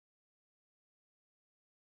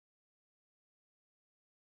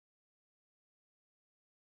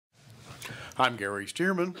I'm Gary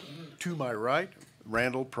Stearman. To my right,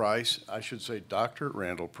 Randall Price. I should say Dr.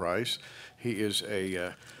 Randall Price. He is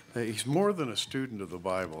he's more than a student of the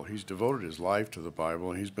Bible. He's devoted his life to the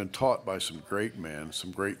Bible, and he's been taught by some great men,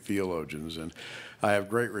 some great theologians, and I have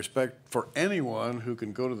great respect for anyone who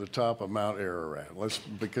can go to the top of Mount Ararat.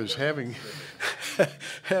 Because having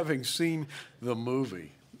seen the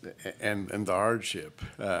movie and the hardship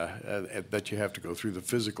that you have to go through, the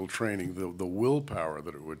physical training, the willpower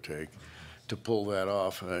that it would take to pull that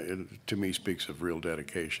off, to me speaks of real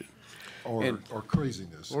dedication. Or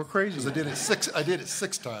craziness. Or craziness. 'Cause I did it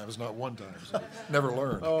six times, not one time. So never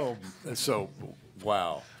learned. Oh, so,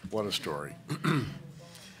 wow, what a story.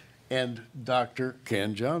 And Dr.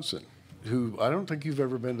 Ken Johnson, who I don't think you've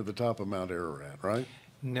ever been to the top of Mount Ararat, right?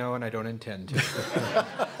 No, and I don't intend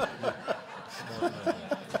to.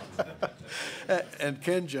 And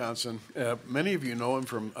Ken Johnson, many of you know him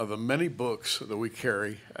from the many books that we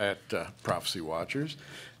carry at Prophecy Watchers,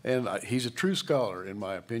 and he's a true scholar, in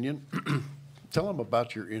my opinion. Tell him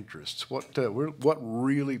about your interests. What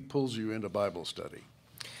really pulls you into Bible study?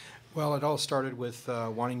 Well, it all started with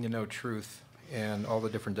wanting to know truth and all the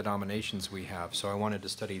different denominations we have. So I wanted to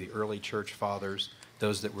study the early church fathers,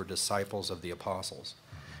 those that were disciples of the apostles.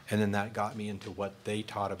 And then that got me into what they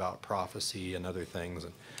taught about prophecy and other things.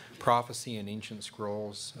 And prophecy and ancient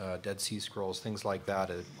scrolls, Dead Sea Scrolls, things like that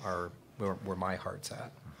are where my heart's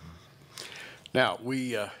at. Now,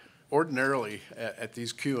 we ordinarily at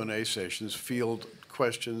these Q&A sessions field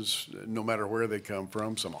questions no matter where they come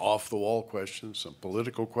from, some off-the-wall questions, some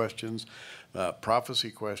political questions,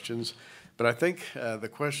 prophecy questions. But I think the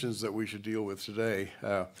questions that we should deal with today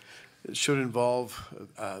should involve,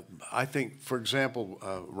 I think, for example,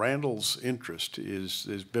 Randall's interest is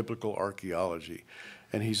biblical archaeology.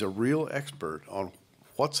 And he's a real expert on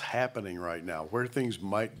what's happening right now, where things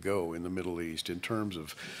might go in the Middle East in terms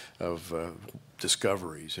of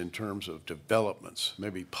discoveries, in terms of developments,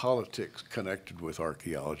 maybe politics connected with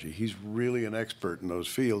archaeology. He's really an expert in those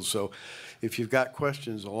fields. So if you've got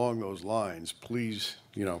questions along those lines, please,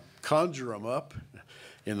 conjure them up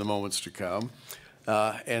in the moments to come,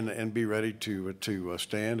 and be ready to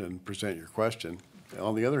stand and present your question.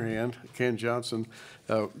 On the other hand, Ken Johnson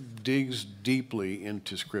digs deeply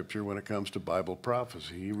into Scripture when it comes to Bible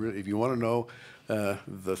prophecy. If you want to know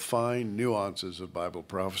the fine nuances of Bible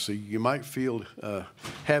prophecy, you might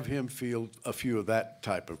have him field a few of that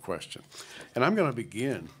type of question. And I'm going to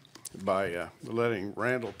begin by letting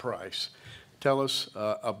Randall Price tell us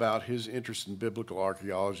about his interest in biblical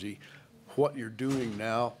archaeology, what you're doing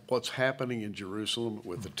now, what's happening in Jerusalem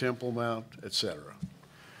with the Temple Mount, etc.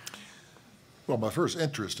 Well, my first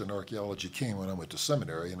interest in archaeology came when I went to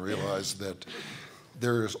seminary and realized that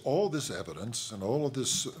there is all this evidence and all of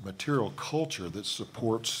this material culture that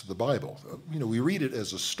supports the Bible. We read it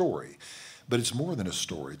as a story, but it's more than a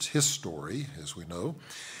story. It's his story, as we know.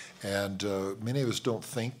 And many of us don't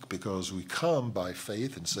think, because we come by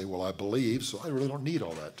faith and say, well, I believe, so I really don't need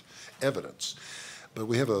all that evidence. But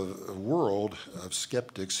we have a world of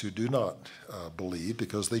skeptics who do not believe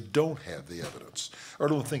because they don't have the evidence or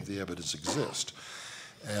don't think the evidence exists.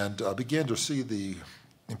 And I began to see the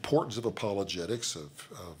importance of apologetics, of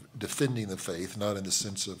defending the faith, not in the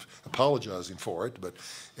sense of apologizing for it, but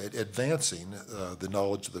advancing the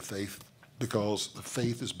knowledge of the faith, because the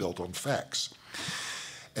faith is built on facts.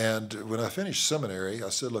 And when I finished seminary, I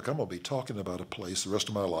said, look, I'm going to be talking about a place the rest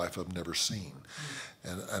of my life I've never seen.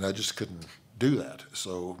 And I just couldn't do that.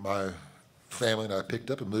 So my family and I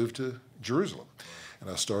picked up and moved to Jerusalem. And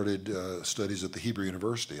I started studies at the Hebrew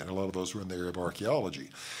University, and a lot of those were in the area of archaeology.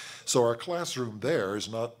 So our classroom there is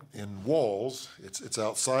not in walls, it's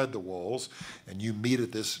outside the walls, and you meet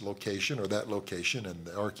at this location or that location, and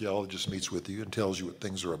the archaeologist meets with you and tells you what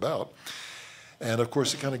things are about. And of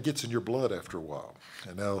course, it kind of gets in your blood after a while.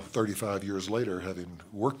 And now, 35 years later, having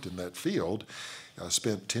worked in that field, I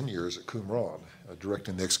spent 10 years at Qumran,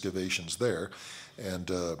 directing the excavations there,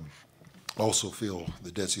 and also feel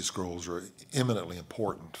the Dead Sea Scrolls are eminently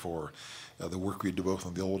important for the work we do both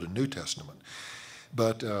in the Old and New Testament.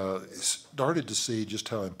 But started to see just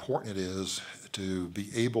how important it is to be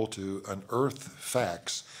able to unearth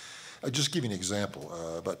facts. I'll just give you an example.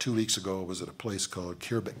 About 2 weeks ago, I was at a place called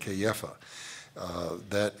Khirbet Kayefa.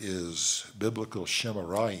 That is biblical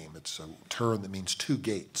Shemaraim. It's a term that means two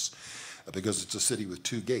gates, because it's a city with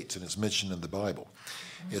two gates, and it's mentioned in the Bible.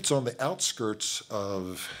 It's on the outskirts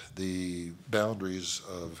of the boundaries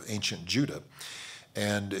of ancient Judah,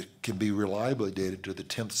 and it can be reliably dated to the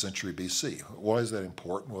 10th century BC. Why is that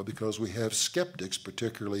important? Well, because we have skeptics,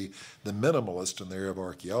 particularly the minimalists in the area of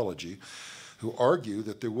archaeology, who argue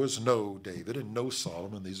that there was no David and no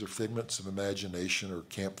Solomon. These are figments of imagination or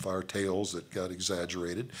campfire tales that got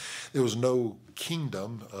exaggerated. There was no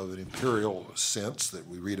kingdom of an imperial sense that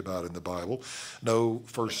we read about in the Bible, no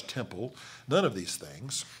first temple, none of these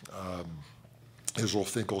things. Israel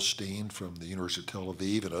Finkelstein from the University of Tel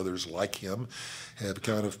Aviv and others like him have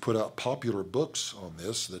kind of put out popular books on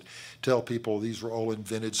this that tell people these were all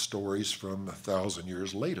invented stories from 1,000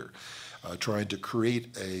 years later, trying to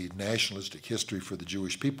create a nationalistic history for the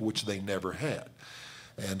Jewish people, which they never had.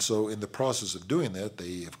 And so in the process of doing that,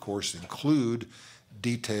 they, of course, include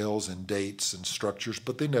details and dates and structures,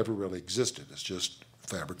 but they never really existed. It's just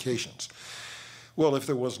fabrications. Well, if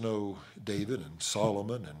there was no David and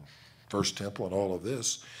Solomon and First Temple and all of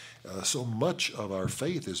this, so much of our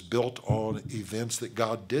faith is built on events that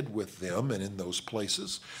God did with them and in those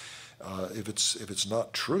places. If it's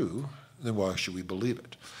not true, then why should we believe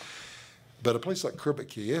it? But a place like Khirbet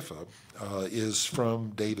Qeiyafa is from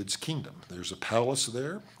David's kingdom. There's a palace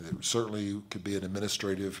there. It certainly could be an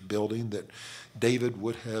administrative building that David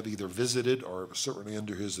would have either visited or certainly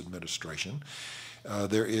under his administration.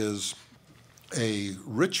 There is a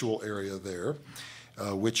ritual area there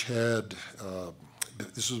which had,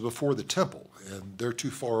 this was before the temple, and they're too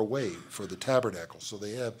far away for the tabernacle. So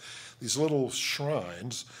they have these little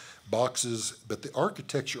shrines, boxes, but the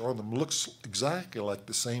architecture on them looks exactly like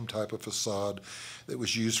the same type of facade that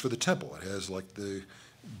was used for the temple. It has like the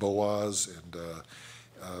Boaz and,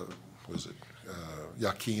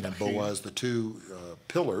 Yakin and Boaz, the two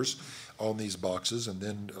pillars on these boxes, and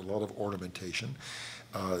then a lot of ornamentation.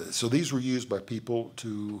 So these were used by people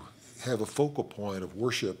to have a focal point of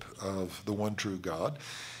worship of the one true God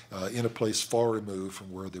in a place far removed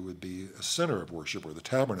from where there would be a center of worship where the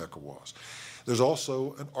tabernacle was. There's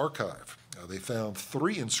also an archive. They found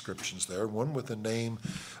 3 inscriptions there, one with a name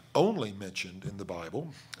only mentioned in the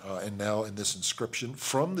Bible, and now in this inscription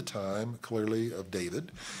from the time, clearly, of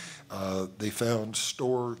David. They found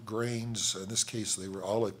stored grains. In this case, they were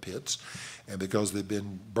olive pits, and because they'd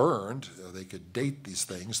been burned, they could date these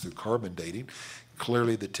things through carbon dating,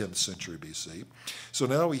 clearly the 10th century BC. So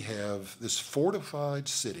now we have this fortified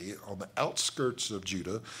city on the outskirts of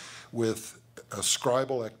Judah with a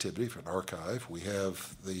scribal activity for an archive. We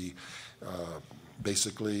have the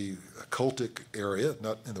basically a cultic area,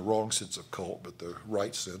 not in the wrong sense of cult, but the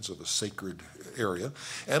right sense of a sacred area,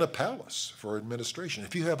 and a palace for administration.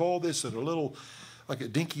 If you have all this in a little, like a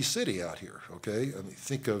dinky city out here, okay? I mean,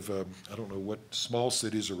 think of, I don't know what small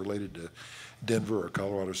cities are related to Denver or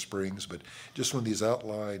Colorado Springs, but just one of these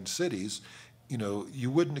outlying cities, you know,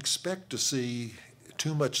 you wouldn't expect to see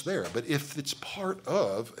too much there. But if it's part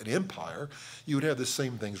of an empire, you would have the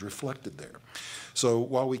same things reflected there. So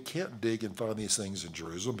while we can't dig and find these things in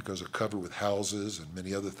Jerusalem because they're covered with houses and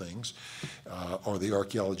many other things, or the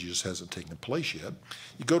archaeology just hasn't taken place yet,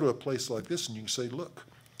 you go to a place like this and you can say, look,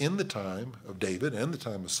 in the time of David and the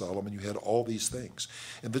time of Solomon, you had all these things.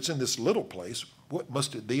 If it's in this little place, what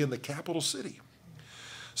must it be in the capital city?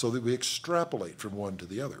 So that we extrapolate from one to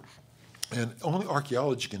the other. And only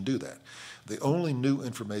archaeology can do that. The only new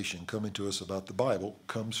information coming to us about the Bible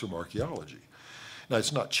comes from archaeology. Now,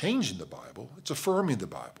 it's not changing the Bible, it's affirming the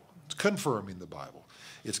Bible, it's confirming the Bible.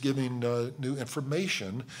 It's giving new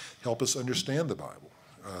information, help us understand the Bible.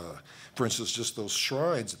 For instance, just those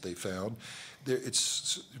shrines that they found,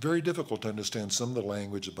 it's very difficult to understand some of the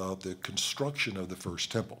language about the construction of the first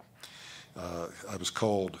temple. I was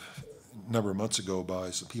called a number of months ago by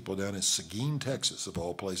some people down in Seguin, Texas, of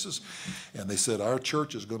all places, and they said, our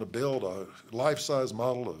church is going to build a life-size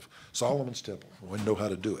model of Solomon's temple. We know how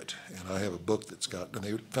to do it. And I have a book that's got, and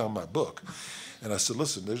they found my book. And I said,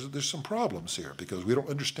 listen, there's some problems here because we don't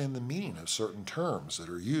understand the meaning of certain terms that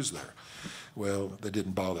are used there. Well, that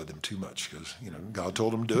didn't bother them too much because, you know, God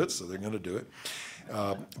told them to do it, so they're going to do it.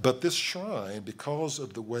 But this shrine, because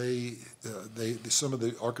of the way some of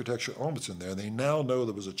the architectural elements in there, they now know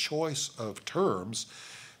there was a choice of terms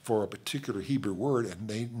for a particular Hebrew word, and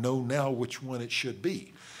they know now which one it should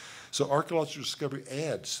be. So archaeological discovery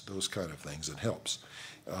adds those kind of things and helps.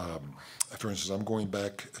 For instance, I'm going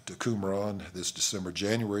back to Qumran this December,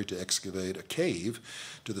 January to excavate a cave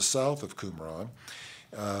to the south of Qumran.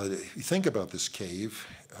 If you think about this cave,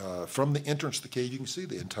 from the entrance to the cave, you can see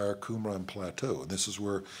the entire Qumran plateau. And this is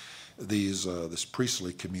where this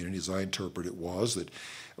priestly community, as I interpret it, was that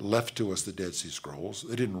left to us the Dead Sea Scrolls.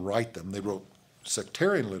 They didn't write them. They wrote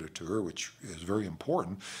sectarian literature, which is very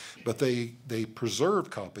important, but they preserved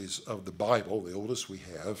copies of the Bible, the oldest we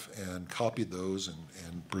have, and copied those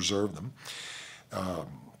and preserved them.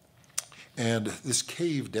 And this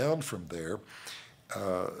cave down from there,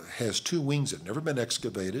 has two wings that have never been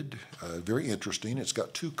excavated. Very interesting. It's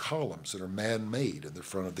got two columns that are man-made in the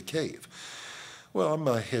front of the cave. Well,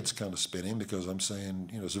 my head's kind of spinning because I'm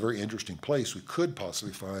saying, it's a very interesting place. We could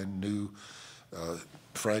possibly find new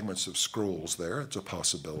fragments of scrolls there. It's a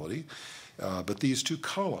possibility. But these two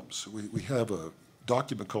columns, we have a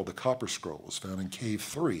document called the Copper Scrolls found in Cave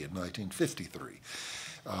 3 in 1953.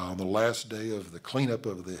 On the last day of the cleanup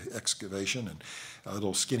of the excavation, and a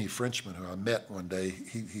little skinny Frenchman who I met one day,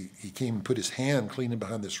 he came and put his hand cleaning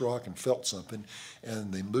behind this rock and felt something,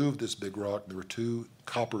 and they moved this big rock. There were two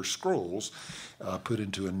copper scrolls put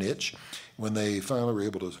into a niche. When they finally were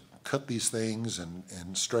able to cut these things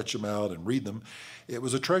and stretch them out and read them, it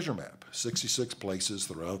was a treasure map, 66 places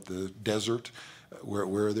throughout the desert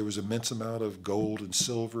where there was immense amount of gold and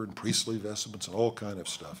silver and priestly vestments and all kind of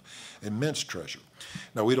stuff. Immense treasure.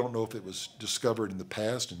 Now, we don't know if it was discovered in the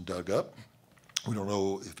past and dug up. We don't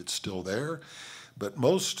know if it's still there. But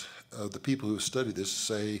most of the people who study this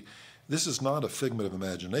say this is not a figment of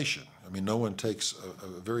imagination. I mean, no one takes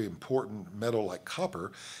a very important metal like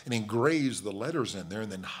copper and engraves the letters in there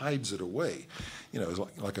and then hides it away. It's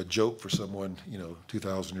like a joke for someone,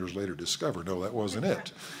 2,000 years later to discover. No, that wasn't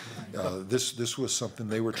it. This was something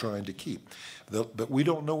they were trying to keep. But we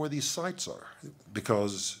don't know where these sites are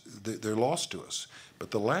because they're lost to us.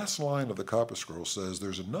 But the last line of the Copper Scroll says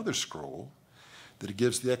there's another scroll that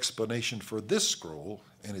gives the explanation for this scroll,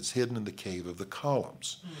 and it's hidden in the Cave of the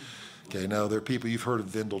Columns. Okay, now there are people, you've heard of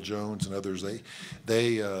Vendel Jones and others,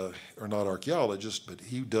 they are not archaeologists, but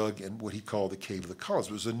he dug in what he called the Cave of the Columns.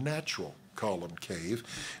 It was a natural column cave,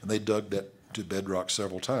 and they dug that to bedrock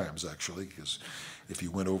several times, actually, because if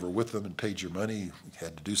you went over with them and paid your money, you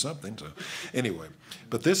had to do something. So anyway,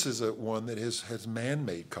 but this is one that has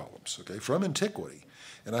man-made columns, okay, from antiquity.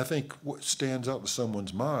 And I think what stands out in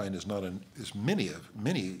someone's mind is not as many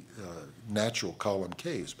natural column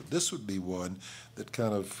caves, but this would be one that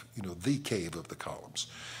kind of, the cave of the columns.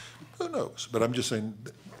 Who knows? But I'm just saying,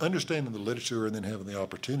 understanding the literature and then having the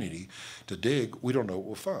opportunity to dig, we don't know what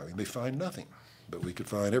we'll find. We may find nothing, but we could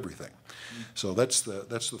find everything. So that's the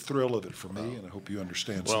thrill of it for me, and I hope you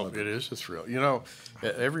understand some of it. Well, it is a thrill.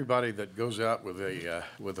 Everybody that goes out with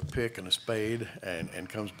a pick and a spade and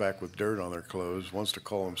comes back with dirt on their clothes wants to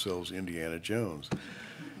call themselves Indiana Jones.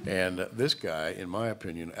 And this guy, in my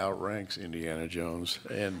opinion, outranks Indiana Jones,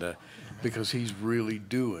 and because he's really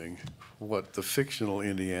doing what the fictional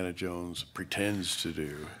Indiana Jones pretends to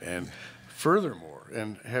do. And furthermore,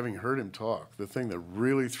 and having heard him talk, the thing that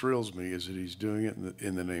really thrills me is that he's doing it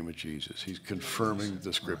in the name of Jesus. He's confirming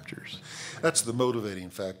the Scriptures. That's the motivating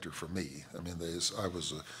factor for me. I mean, I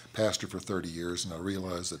was a pastor for 30 years, and I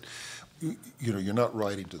realized that you're not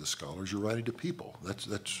writing to the scholars, you're writing to people.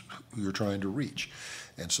 That's who you're trying to reach.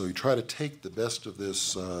 And so you try to take the best of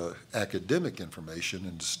this academic information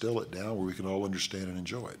and distill it down where we can all understand and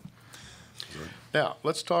enjoy it. Now,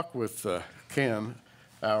 let's talk with Ken,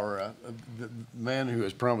 our the man who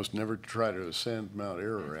has promised never to try to ascend Mount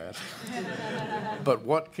Ararat. But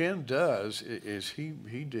what Ken does is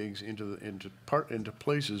he digs into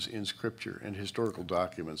places in Scripture and historical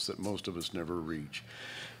documents that most of us never reach.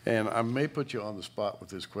 And I may put you on the spot with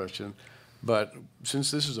this question, but since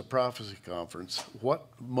this is a prophecy conference, what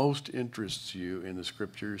most interests you in the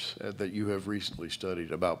Scriptures that you have recently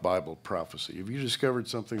studied about Bible prophecy? Have you discovered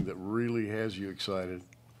something that really has you excited?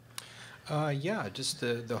 Yeah, just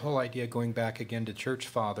the whole idea going back again to church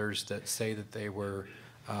fathers that say that they were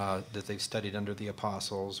that they've studied under the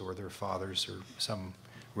apostles, or their fathers or some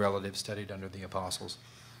relatives studied under the apostles,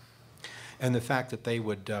 and the fact that they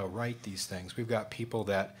would write these things. We've got people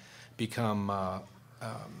that become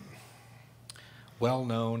well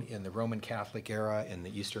known in the Roman Catholic era, in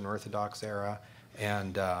the Eastern Orthodox era,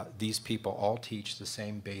 and these people all teach the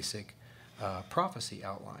same basic prophecy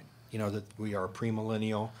outline. That we are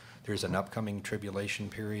premillennial. There's an upcoming tribulation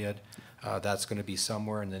period. That's going to be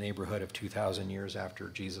somewhere in the neighborhood of 2,000 years after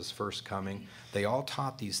Jesus' first coming. They all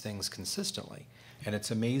taught these things consistently. And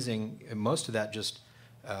it's amazing. Most of that just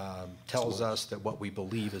tells us that what we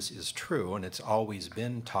believe is true, and it's always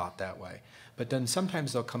been taught that way. But then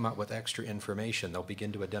sometimes they'll come out with extra information. They'll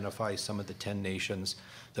begin to identify some of the 10 nations.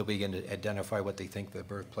 They'll begin to identify what they think the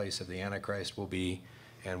birthplace of the Antichrist will be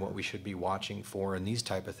and what we should be watching for and these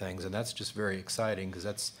type of things. And that's just very exciting because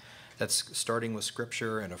that's starting with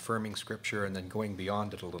Scripture and affirming Scripture and then going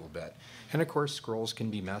beyond it a little bit. And of course, scrolls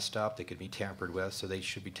can be messed up. They could be tampered with, so they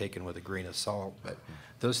should be taken with a grain of salt. But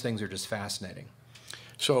those things are just fascinating.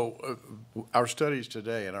 So our studies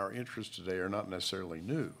today and our interests today are not necessarily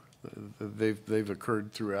new. They've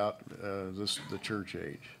occurred throughout the church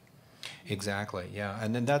age. Exactly, yeah.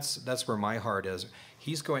 And then that's where my heart is.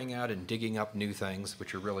 He's going out and digging up new things,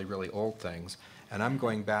 which are really, really old things. And I'm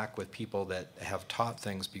going back with people that have taught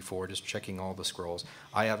things before, just checking all the scrolls.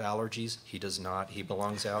 I have allergies. He does not. He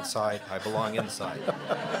belongs outside. I belong inside.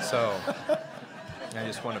 So I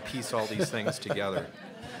just want to piece all these things together.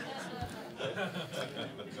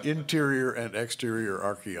 Interior and exterior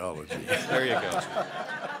archaeology. There you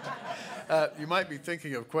go. You might be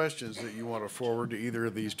thinking of questions that you want to forward to either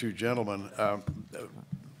of these two gentlemen.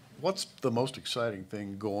 What's the most exciting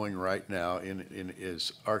thing going right now in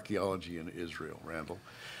archaeology in Israel, Randall?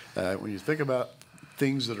 When you think about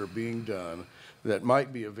things that are being done that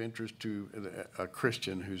might be of interest to a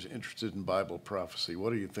Christian who's interested in Bible prophecy,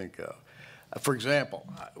 what do you think of? For example,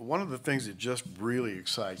 one of the things that just really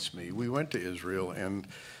excites me, we went to Israel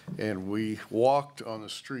and we walked on the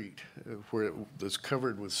street where it was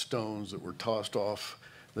covered with stones that were tossed off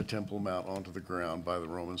the Temple Mount onto the ground by the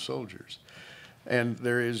Roman soldiers. And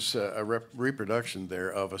there is a reproduction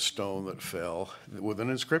there of a stone that fell with an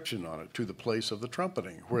inscription on it, to the place of the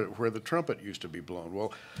trumpeting, where the trumpet used to be blown.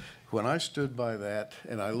 Well, when I stood by that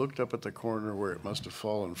and I looked up at the corner where it must have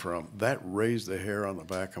fallen from, that raised the hair on the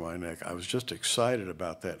back of my neck. I was just excited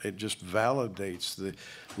about that. It just validates the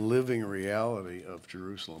living reality of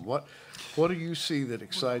Jerusalem. What do you see that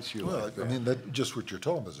excites you? Well, like that? I mean, just what you're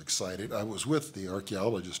talking about is exciting. I was with the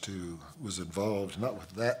archaeologist who was involved, not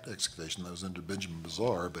with that excavation, that was under Benjamin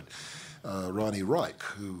Bazaar, but Ronnie Reich,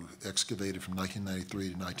 who excavated from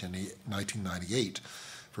 1993 to 1998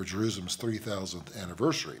 for Jerusalem's 3,000th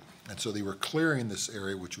anniversary. And so they were clearing this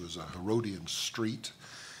area, which was a Herodian street,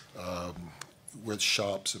 with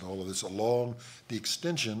shops and all of this along the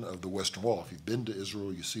extension of the Western Wall. If you've been to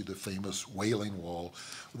Israel, you see the famous Wailing Wall.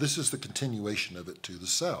 This is the continuation of it to the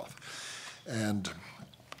south. And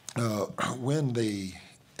when they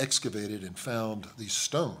excavated and found these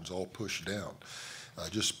stones all pushed down,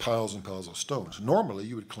 just piles and piles of stones, normally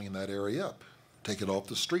you would clean that area up, take it off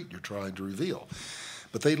the street you're trying to reveal.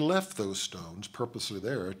 But they left those stones purposely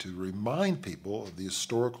there to remind people of the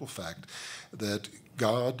historical fact that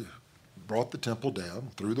God brought the temple down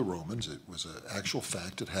through the Romans. It was an actual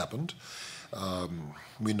fact. It happened.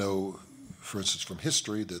 We know, for instance, from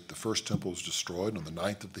history that the first temple was destroyed on the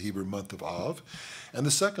 9th of the Hebrew month of Av, and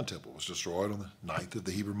the second temple was destroyed on the 9th of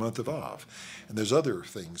the Hebrew month of Av. And there's other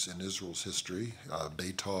things in Israel's history,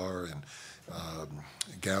 Beitar and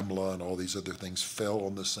Gamla and all these other things fell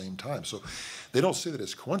on the same time. So they don't say that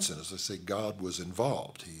it's coincidence. They say God was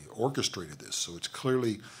involved. He orchestrated this. So it's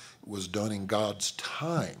clearly was done in God's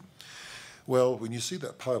time. Well, when you see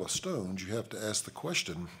that pile of stones, you have to ask the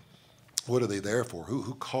question, what are they there for?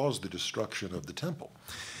 Who caused the destruction of the temple?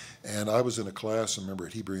 And I was in a class, I remember,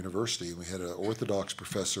 at Hebrew University, and we had an Orthodox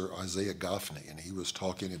professor, Isaiah Goffney, and he was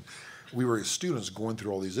talking, and we were students going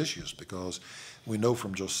through all these issues because we know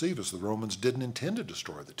from Josephus the Romans didn't intend to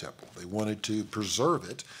destroy the temple. They wanted to preserve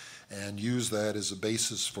it and use that as a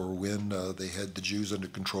basis for when they had the Jews under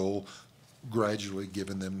control, gradually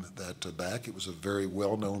giving them that back. It was a very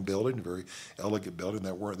well-known building, a very elegant building.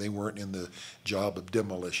 They weren't in the job of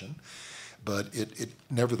demolition. But it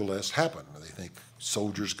nevertheless happened. They think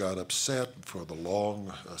soldiers got upset for the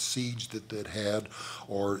long siege that they'd had,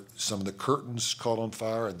 or some of the curtains caught on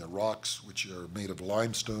fire, and the rocks, which are made of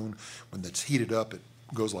limestone, when it's heated up, it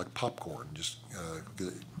goes like popcorn, just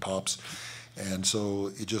pops. And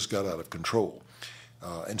so it just got out of control.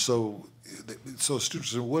 And so students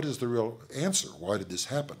said, what is the real answer? Why did this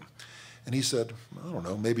happen? And he said, I don't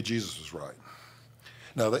know, maybe Jesus was right.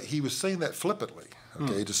 Now, he was saying that flippantly,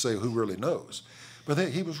 okay, to say who really knows. But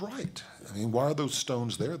he was right. I mean, why are those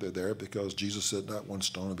stones there? They're there because Jesus said not one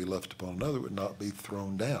stone would be left upon another, would not be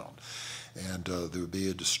thrown down. And there would be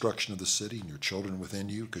a destruction of the city and your children within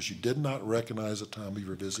you because you did not recognize the time of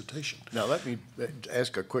your visitation. Now, let me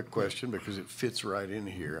ask a quick question because it fits right in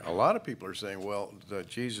here. A lot of people are saying, well,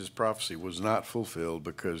 Jesus' prophecy was not fulfilled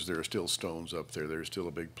because there are still stones up there. There's still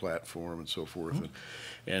a big platform and so forth. Mm-hmm.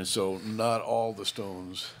 And so not all the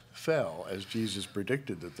stones fell as Jesus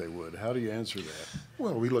predicted that they would. How do you answer that?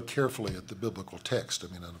 Well, we look carefully at the biblical text.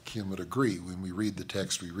 I mean, Kim would agree. When we read the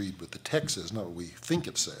text, we read what the text says, not what we think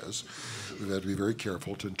it says. We've had to be very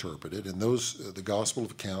careful to interpret it. And those, the Gospel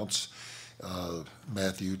of accounts,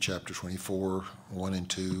 Matthew chapter 24, 1 and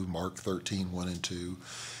 2, Mark 13, 1 and 2,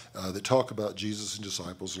 that talk about Jesus and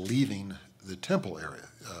disciples leaving the temple area.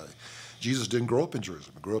 Jesus didn't grow up in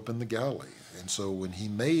Jerusalem. He grew up in the Galilee. And so when he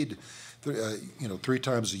made 3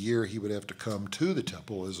 times a year he would have to come to the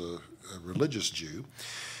temple as a religious Jew.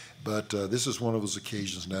 But this is one of those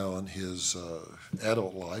occasions now in his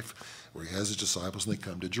adult life where he has his disciples and they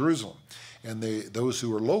come to Jerusalem. And those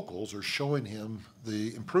who are locals are showing him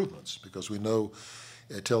the improvements, because we know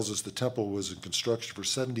it tells us the temple was in construction for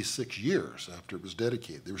 76 years after it was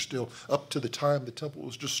dedicated. They were still, up to the time the temple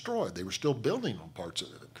was destroyed, they were still building on parts of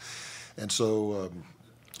it. And so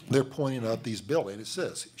they're pointing out these buildings. It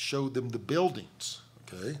says, showed them the buildings,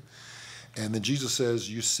 okay? And then Jesus says,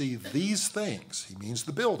 you see these things. He means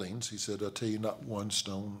the buildings. He said, I'll tell you, not one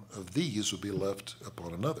stone of these will be left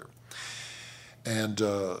upon another. And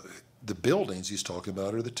the buildings he's talking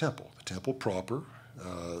about are the temple proper,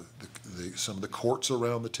 some of the courts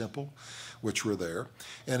around the temple, which were there.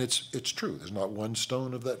 And it's true, there's not one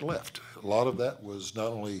stone of that left. A lot of that was not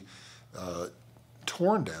only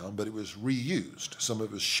torn down, but it was reused. Some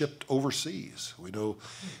of it was shipped overseas. We know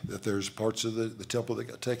that there's parts of the temple that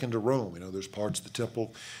got taken to Rome. We know there's parts of the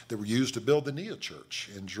temple that were used to build the Nia Church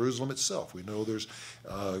in Jerusalem itself. We know there's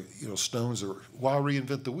stones that were, why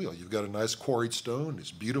reinvent the wheel? You've got a nice quarried stone,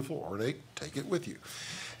 it's beautiful, ornate, take it with you.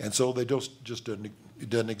 And so they just it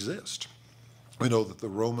doesn't exist. We know that the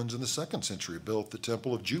Romans in the 2nd century built the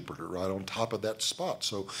Temple of Jupiter right on top of that spot.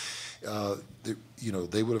 So,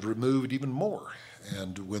 they would have removed even more.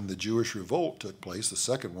 And when the Jewish revolt took place, the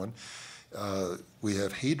second one, we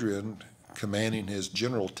have Hadrian commanding his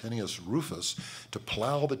general Tenius Rufus to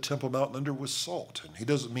plow the Temple Mount under with salt. And he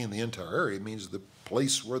doesn't mean the entire area, he means the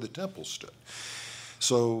place where the temple stood.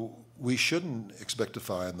 So we shouldn't expect to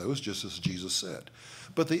find those, just as Jesus said.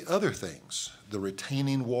 But the other things, the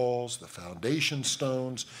retaining walls, the foundation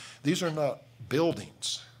stones, these are not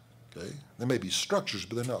buildings, okay? They may be structures,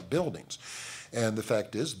 but they're not buildings. And the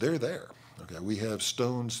fact is, they're there. Okay, we have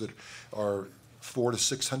stones that are 400 to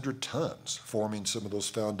 600 tons forming some of those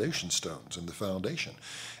foundation stones in the foundation.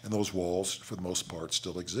 And those walls, for the most part,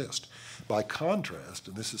 still exist. By contrast,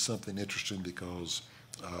 and this is something interesting because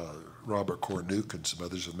Robert Cornuke and some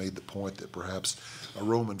others have made the point that perhaps a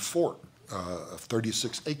Roman fort of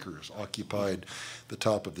 36 acres occupied the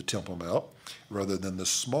top of the Temple Mount rather than the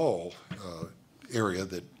small area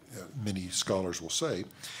that many scholars will say.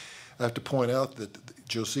 I have to point out that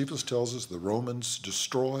Josephus tells us the Romans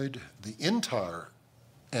destroyed the entire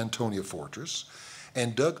Antonia fortress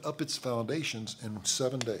and dug up its foundations in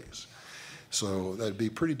 7 days. So that'd be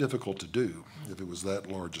pretty difficult to do if it was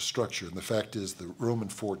that large a structure. And the fact is the Roman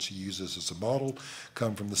forts he uses as a model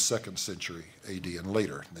come from the 2nd century AD and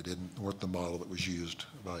later. They weren't the model that was used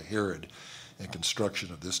by Herod in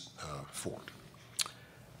construction of this fort.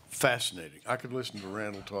 Fascinating. I could listen to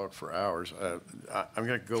Randall talk for hours. I'm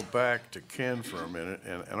going to go back to Ken for a minute,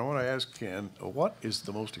 and I want to ask Ken, what is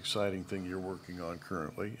the most exciting thing you're working on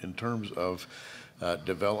currently in terms of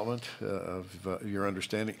development of your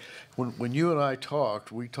understanding? When you and I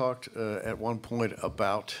talked, we talked at one point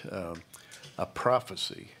about a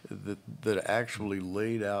prophecy that actually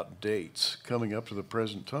laid out dates coming up to the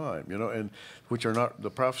present time, and which are not,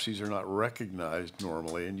 the prophecies are not recognized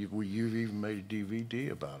normally, and you've even made a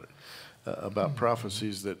DVD about it, about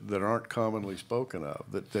prophecies that aren't commonly spoken of,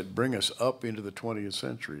 that bring us up into the 20th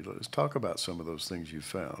century. Let's talk about some of those things you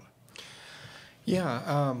found.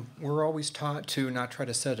 Yeah, we're always taught to not try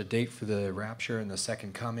to set a date for the rapture and the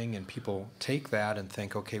second coming, and people take that and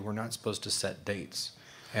think, okay, we're not supposed to set dates.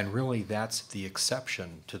 And really, that's the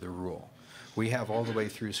exception to the rule. We have all the way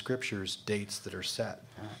through Scriptures dates that are set.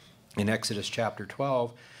 In Exodus chapter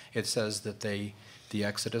 12, it says that the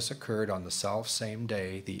Exodus occurred on the self-same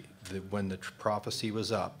day when the prophecy was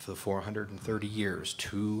up, for 430 years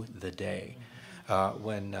to the day.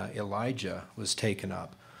 When Elijah was taken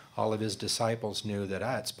up, all of his disciples knew that,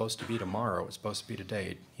 it's supposed to be tomorrow, it's supposed to be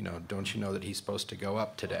today. Don't you know that he's supposed to go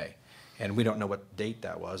up today? And we don't know what date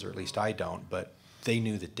that was, or at least I don't, but they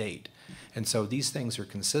knew the date. And so these things are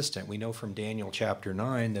consistent. We know from Daniel chapter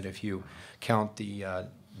 9 that if you count the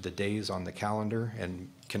days on the calendar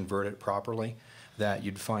and convert it properly, that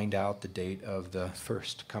you'd find out the date of the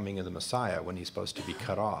first coming of the Messiah, when he's supposed to be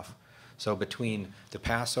cut off. So between the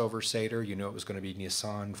Passover Seder, you know it was going to be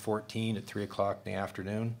Nisan 14 at 3 o'clock in the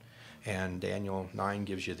afternoon, and Daniel 9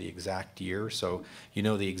 gives you the exact year. So you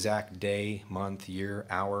know the exact day, month, year,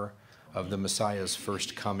 hour of the Messiah's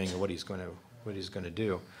first coming, or what he's going to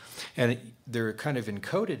do. And they're kind of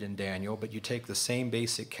encoded in Daniel, but you take the same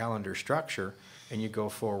basic calendar structure and you go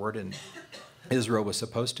forward, and Israel was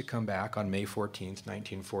supposed to come back on May 14th,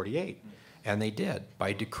 1948, and they did,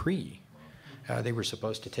 by decree. They were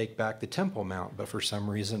supposed to take back the Temple Mount, but for some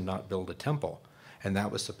reason not build a temple. And that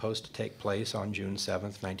was supposed to take place on June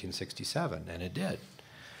 7th, 1967, and it did.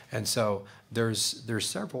 And so there's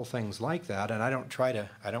several things like that, and I don't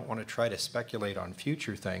want to try to speculate on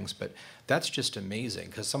future things, but that's just amazing,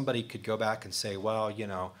 because somebody could go back and say, well,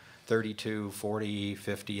 32, 40,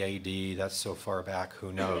 50 AD, that's so far back,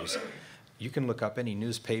 who knows? You can look up any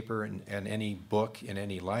newspaper and any book in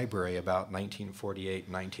any library about 1948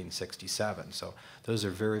 and 1967. So those are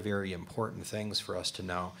very, very important things for us to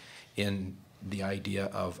know in the idea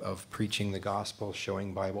of preaching the gospel,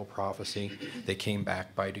 showing Bible prophecy. They came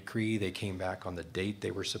back by decree. They came back on the date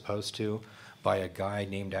they were supposed to by a guy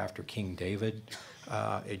named after King David.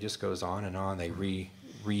 It just goes on and on. They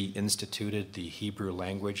reinstituted the Hebrew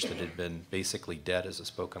language that had been basically dead as a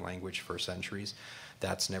spoken language for centuries.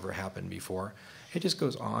 That's never happened before. It just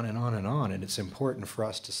goes on and on and on, and it's important for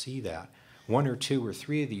us to see that. 1 or 2 or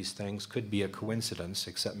 3 of these things could be a coincidence,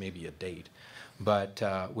 except maybe a date. But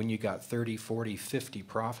when you got 30, 40, 50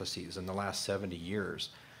 prophecies in the last 70 years,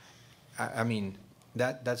 I mean,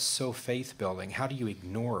 that's so faith-building. How do you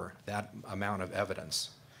ignore that amount of evidence?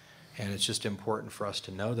 And it's just important for us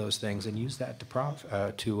to know those things and use that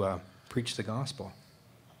to preach the gospel.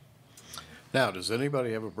 Now, does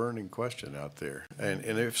anybody have a burning question out there? And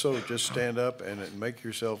if so, just stand up and make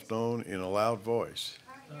yourself known in a loud voice.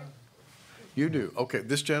 You do. Okay,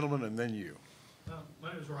 this gentleman and then you.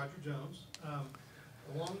 My name is Roger Jones.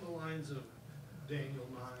 Along the lines of Daniel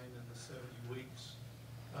 9 and the 70 weeks,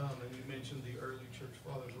 and you mentioned the early church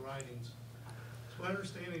fathers' writings, it's my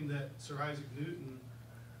understanding that Sir Isaac Newton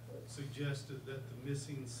suggested that the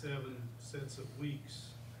missing 7 sets of weeks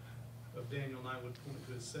of Daniel 9 would point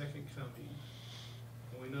to his second coming.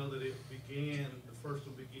 And we know that the first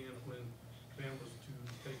one began when command was to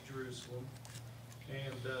take Jerusalem.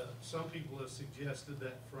 And some people have suggested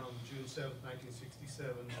that from June 7th,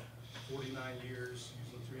 1967, 49 years,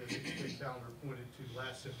 using the 360-day calendar, pointed to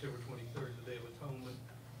last September 23rd, the Day of Atonement,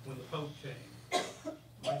 when the Pope came.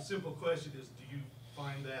 My simple question is, do you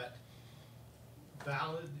find that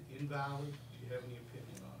valid, invalid? Do you have any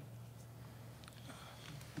opinion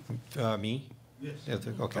on it? Me? Yes. Yeah,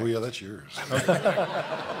 okay. Oh, yeah, that's yours.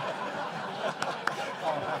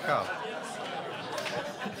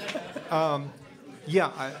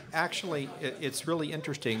 Actually, it's really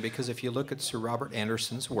interesting, because if you look at Sir Robert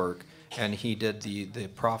Anderson's work, and he did the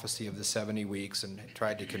prophecy of the 70 weeks and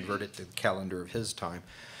tried to convert it to the calendar of his time.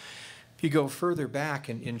 If you go further back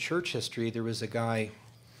in church history, there was a guy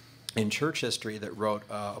in church history that wrote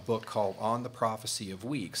a book called On the Prophecy of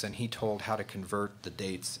Weeks, and he told how to convert the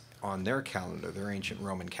dates on their calendar, their ancient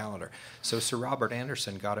Roman calendar. So Sir Robert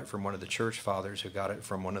Anderson got it from one of the church fathers, who got it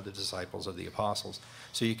from one of the disciples of the apostles.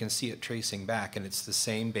 So you can see it tracing back, and it's the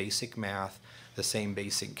same basic math, the same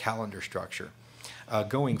basic calendar structure.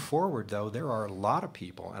 Going forward, though, there are a lot of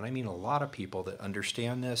people, and I mean a lot of people, that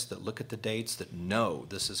understand this, that look at the dates, that know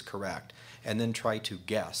this is correct, and then try to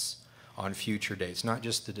guess on future dates, not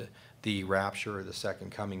just the rapture or the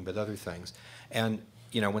second coming, but other things. And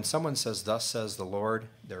when someone says, "Thus says the Lord,"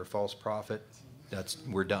 they're a false prophet.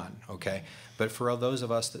 We're done, okay? But for those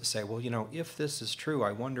of us that say, well, if this is true,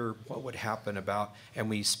 I wonder what would happen about, and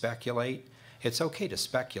we speculate. It's okay to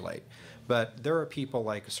speculate, but there are people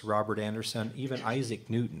like Sir Robert Anderson, even Isaac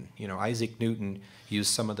Newton. Isaac Newton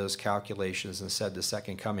used some of those calculations and said the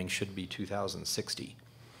second coming should be 2060.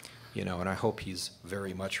 And I hope he's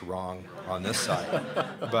very much wrong on this side.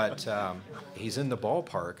 But he's in the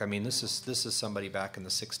ballpark. I mean, this is somebody back in the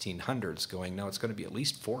 1600s going, no, it's going to be at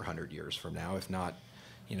least 400 years from now, if not,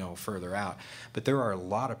 further out. But there are a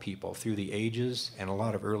lot of people through the ages and a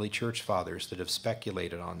lot of early church fathers that have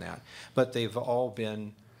speculated on that. But they've all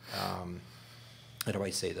been, how do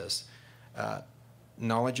I say this?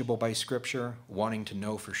 Knowledgeable by Scripture, wanting to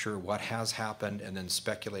know for sure what has happened, and then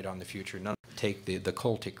speculate on the future. None take the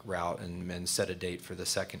cultic route and set a date for the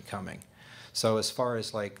second coming. So as far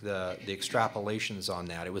as like the extrapolations on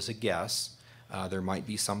that, it was a guess. There might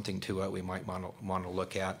be something to it we might want to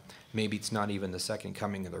look at. Maybe it's not even the second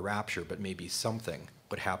coming of the rapture, but maybe something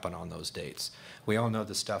would happen on those dates. We all know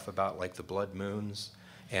the stuff about like the blood moons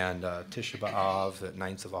and Tisha B'Av,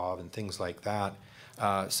 9th of Av, and things like that.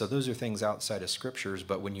 So those are things outside of Scriptures,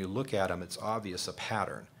 but when you look at them, it's obvious a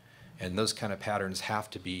pattern. And those kind of patterns have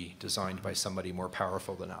to be designed by somebody more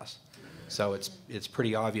powerful than us. So it's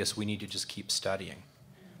pretty obvious we need to just keep studying.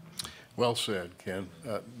 Well said, Ken.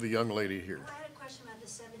 The young lady here. Well, I had a question about the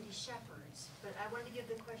 70 shepherds, but I wanted to give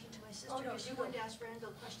the question to my sister, Oh, no, because you sure. wanted to ask Randall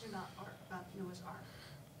a question about Noah's Ark.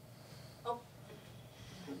 Oh,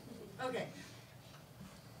 okay.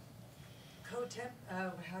 Kotep,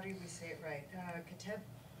 how do we say it right? Kateb?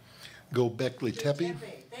 Gobekli Tepe?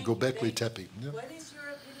 Thank Gobekli you. Tepe. Yeah. What is your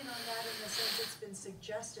opinion on that, in the sense it's been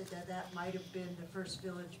suggested that that might have been the first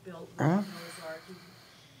village built with Noah's Ark?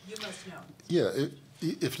 You must know. Yeah,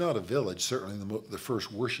 if not a village, certainly the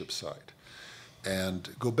first worship site. And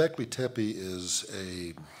Göbekli Tepe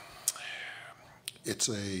it's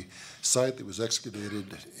a site that was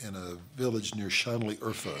excavated in a village near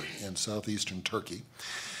Şanlıurfa in southeastern Turkey.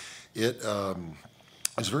 It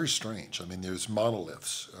is very strange. I mean, there's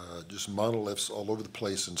monoliths, just monoliths all over the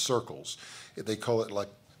place in circles. They call it like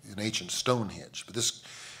an ancient Stonehenge, but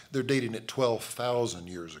they're dating it 12,000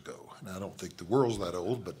 years ago. Now, I don't think the world's that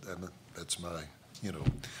old, but that's my,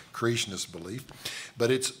 creationist belief.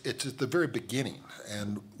 But it's at the very beginning.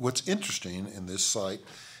 And what's interesting in this site,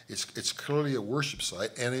 it's clearly a worship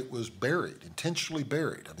site, and it was buried, intentionally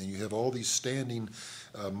buried. I mean, you have all these standing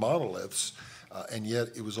monoliths, and yet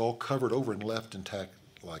it was all covered over and left intact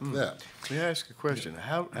like that. May I ask a question?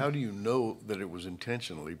 How do you know that it was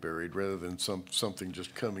intentionally buried rather than something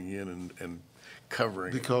just coming in and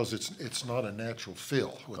covering it? Because it's not a natural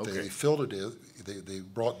fill. What Okay. they filled it in, they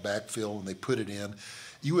brought back fill and they put it in.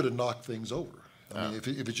 You would have knocked things over. I mean, if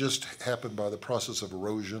it just happened by the process of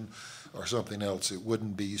erosion or something else, it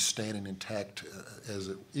wouldn't be standing intact as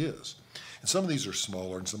it is. And some of these are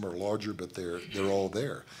smaller and some are larger, but they're all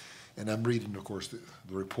there. And I'm reading, of course, the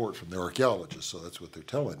report from the archaeologists, so that's what they're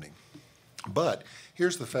telling me. But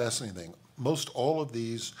here's the fascinating thing. Most all of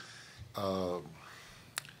these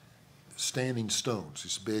standing stones,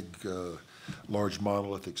 these big, large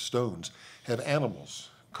monolithic stones, have animals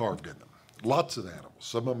carved in them. Lots of animals.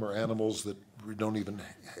 Some of them are animals that we don't even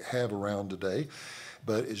have around today,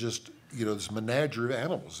 but it's just, this menagerie of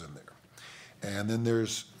animals in there. And then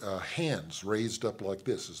there's hands raised up like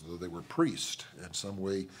this, as though they were priests in some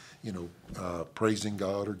way, praising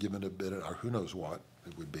God or giving a bit of, or who knows what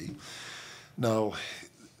it would be. Now,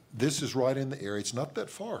 this is right in the area. It's not that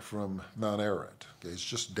far from Mount Ararat. Okay? It's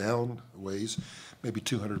just down ways, maybe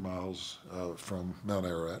 200 miles from Mount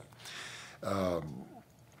Ararat.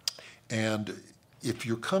 And if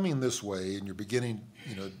you're coming this way and you're beginning,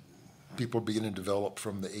 people are beginning to develop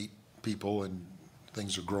from the 8 people and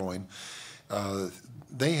things are growing,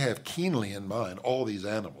 they have keenly in mind all these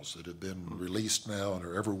animals that have been released now and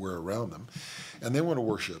are everywhere around them. And they want to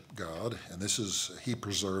worship God. And He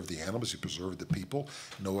preserved the animals, He preserved the people.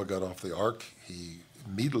 Noah got off the ark. He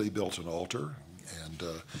immediately built an altar and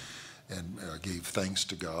gave thanks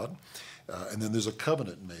to God. And then there's a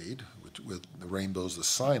covenant made with the rainbows, the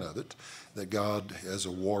sign of it, that God, as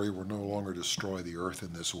a warrior, will no longer destroy the earth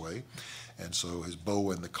in this way. And so his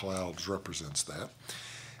bow in the clouds represents that.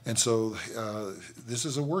 And so this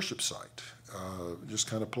is a worship site, just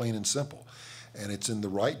kind of plain and simple. And it's in the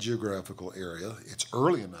right geographical area. It's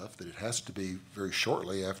early enough that it has to be very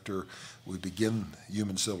shortly after we begin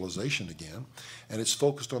human civilization again. And it's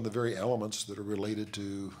focused on the very elements that are related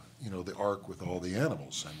to, the ark with all the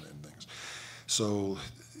animals and things. So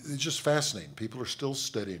it's just fascinating. People are still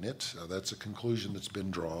studying it. That's a conclusion that's been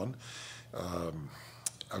drawn.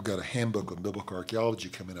 I've got a handbook on biblical archaeology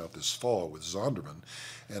coming out this fall with Zondervan,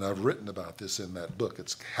 and I've written about this in that book.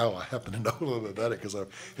 It's how I happen to know a little bit about it because I've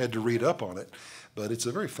had to read up on it. But it's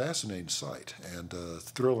a very fascinating site and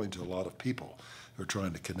thrilling to a lot of people who are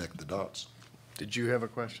trying to connect the dots. Did you have a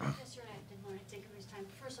question? Yes, sir, I didn't want to take up his time.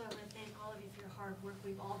 First of all, I want to thank all of you for your hard work.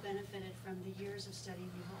 We've all benefited from the years of study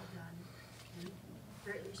you've all done, and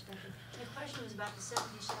greatly respected. The question was about the 70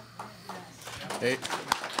 shepherds. Hey,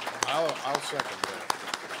 I'll second that.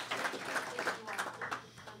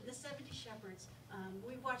 The 70 shepherds,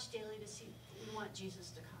 we watch daily to see, we want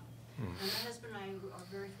Jesus to come. And my husband and I are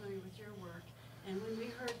very familiar with your work. And when we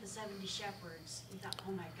heard the 70 shepherds, we thought,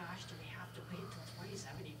 oh my gosh, do we have to wait until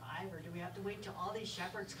 2075? Or do we have to wait until all these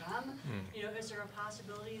shepherds come? Is there a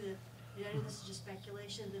possibility that, I know this is just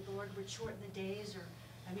speculation, that the Lord would shorten the days? Or,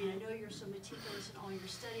 I know you're so meticulous in all your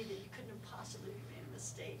study that you couldn't have possibly made a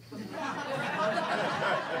mistake.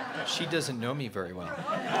 She doesn't know me very well.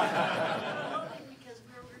 Because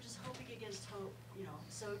we're just hoping against hope,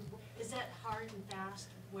 So is that hard and fast?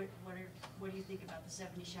 What do you think about the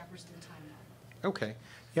 70 shepherds and the timeline? Okay.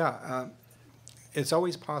 Yeah. It's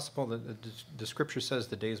always possible that the scripture says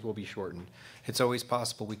the days will be shortened. It's always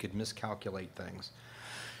possible we could miscalculate things.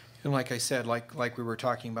 And like I said, like we were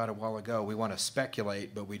talking about a while ago, we want to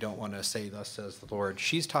speculate, but we don't want to say, thus says the Lord.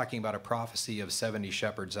 She's talking about a prophecy of 70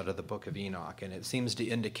 shepherds out of the book of Enoch, and it seems to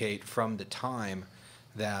indicate from the time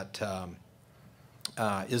that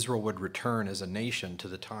Israel would return as a nation to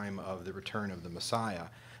the time of the return of the Messiah,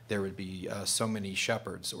 there would be so many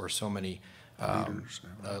shepherds or so many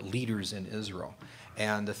leaders in Israel.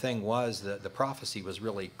 And the thing was that the prophecy was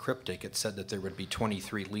really cryptic. It said that there would be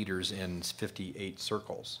 23 leaders in 58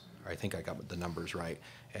 circles. I think I got the numbers right.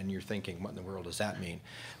 And you're thinking, what in the world does that mean?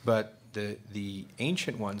 But the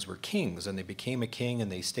ancient ones were kings, and they became a king,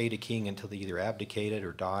 and they stayed a king until they either abdicated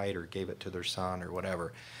or died or gave it to their son or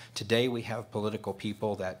whatever. Today we have political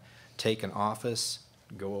people that take an office,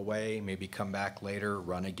 go away, maybe come back later,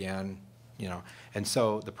 run again, you know. And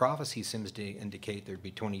so the prophecy seems to indicate there'd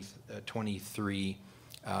be 23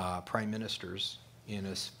 prime ministers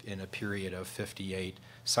in a period of 58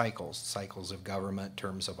 cycles of government,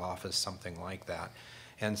 terms of office, something like that.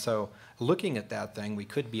 And so looking at that thing, we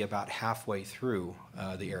could be about halfway through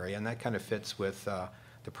the area, and that kind of fits with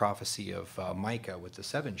the prophecy of Micah with the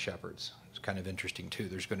 7 shepherds. It's kind of interesting too.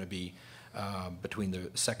 There's going to be, between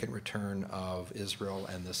the second return of Israel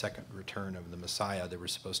and the second return of the Messiah, there were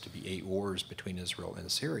supposed to be 8 wars between Israel and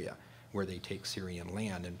Syria, where they take Syrian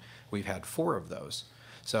land, and we've had 4 of those.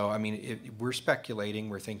 So, I mean, we're speculating,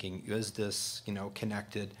 we're thinking, is this, you know,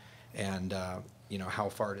 connected, and, you know, how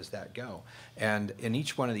far does that go? And in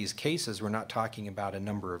each one of these cases, we're not talking about a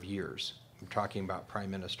number of years. We're talking about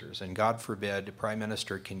prime ministers. And God forbid, a prime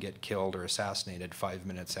minister can get killed or assassinated 5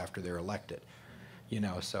 minutes after they're elected. You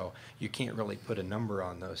know, so you can't really put a number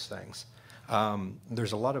on those things.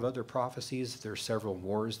 There's a lot of other prophecies. There's several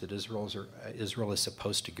wars that Israel is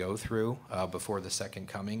supposed to go through before the second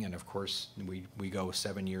coming, and of course we go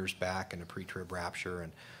 7 years back in a pre-trib rapture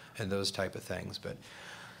and those type of things. But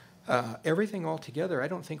everything all together, I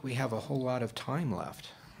don't think we have a whole lot of time left.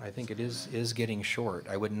 I think it is getting short.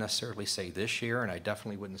 I wouldn't necessarily say this year, and I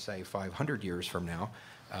definitely wouldn't say 500 years from now.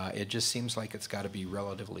 It just seems like it's got to be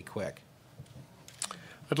relatively quick.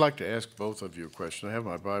 I'd like to ask both of you a question. I have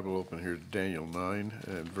my Bible open here to Daniel 9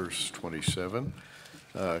 and verse 27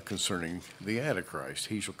 concerning the Antichrist.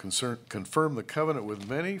 He shall confirm the covenant with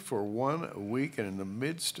many for 1 week, and in the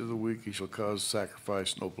midst of the week he shall cause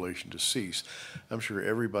sacrifice and oblation to cease. I'm sure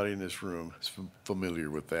everybody in this room is familiar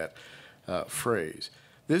with that phrase.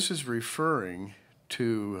 This is referring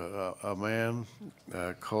to a man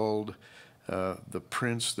called the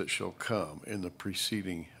Prince that shall come in the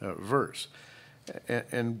preceding verse.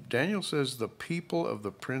 And Daniel says, the people of the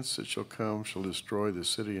prince that shall come shall destroy the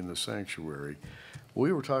city and the sanctuary.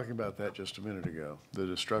 We were talking about that just a minute ago, the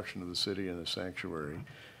destruction of the city and the sanctuary.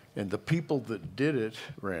 And the people that did it,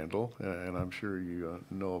 Randall, and I'm sure you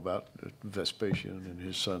know about Vespasian and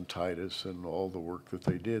his son Titus and all the work that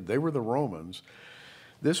they did, they were the Romans.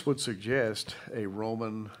 This would suggest a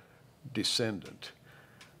Roman descendant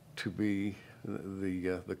to be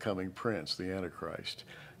the coming prince, the Antichrist.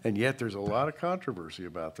 And yet there's a lot of controversy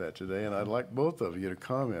about that today, and I'd like both of you to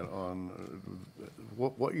comment on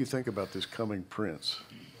what you think about this coming prince.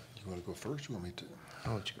 You want to go first? You want me to?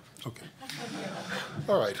 I'll let you go first. Okay.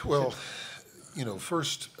 All right. Well, you know,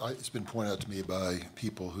 first, it's been pointed out to me by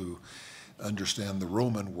people who understand the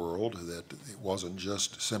Roman world that it wasn't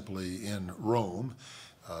just simply in Rome.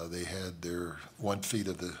 They had their 1 feet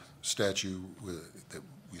of the statue that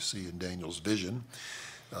we see in Daniel's vision.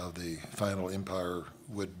 The final empire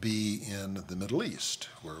would be in the Middle East,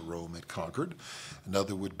 where Rome had conquered.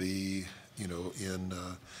 Another would be, you know, in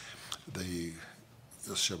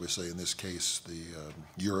shall we say, in this case, the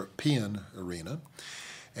European arena.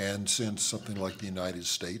 And since something like the United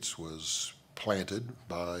States was planted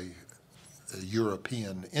by a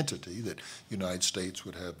European entity, that United States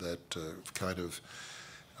would have that kind of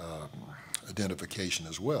identification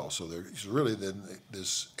as well. So there's really then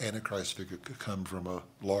this Antichrist figure could come from a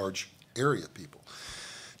large area of people.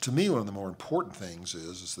 To me, one of the more important things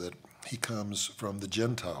is that he comes from the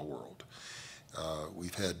Gentile world.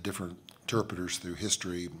 We've had different interpreters through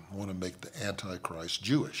history want to make the Antichrist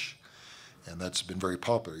Jewish, and that's been very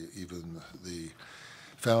popular. Even the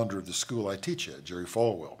founder of the school I teach at, Jerry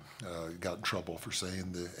Falwell, got in trouble for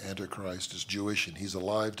saying the Antichrist is Jewish and he's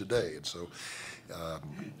alive today. And so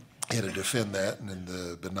he had to defend that, and then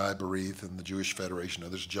the B'nai B'rith and the Jewish Federation,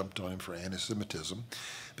 others jumped on him for anti-Semitism,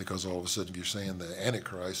 because all of a sudden if you're saying the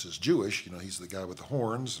Antichrist is Jewish, you know, he's the guy with the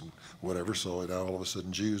horns and whatever, so now all of a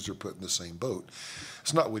sudden Jews are put in the same boat.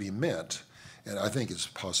 It's not what he meant, and I think it's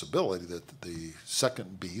a possibility that the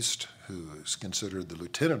second beast, who is considered the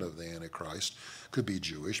lieutenant of the Antichrist, could be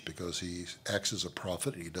Jewish because he acts as a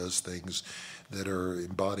prophet. He does things that are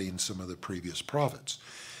embodying some of the previous prophets.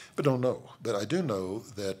 But don't know. But I do know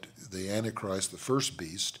that the Antichrist, the first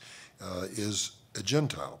beast, is a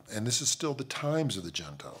Gentile. And this is still the times of the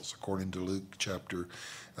Gentiles, according to Luke chapter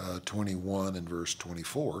 21 and verse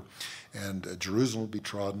 24. And Jerusalem will be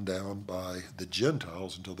trodden down by the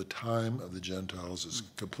Gentiles until the time of the Gentiles is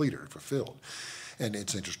completed or fulfilled. And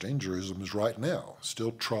it's interesting, Jerusalem is right now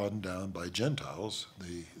still trodden down by Gentiles,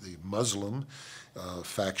 the Muslim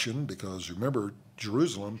faction, because remember,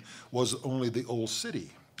 Jerusalem was only the old city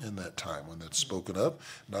in that time when that's spoken of,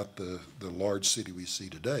 not the large city we see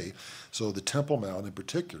today. So the Temple Mount in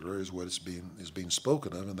particular is what is being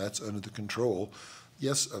spoken of, and that's under the control,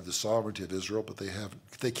 yes, of the sovereignty of Israel, but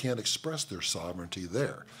they can't express their sovereignty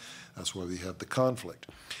there. That's why we have the conflict.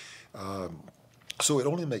 So it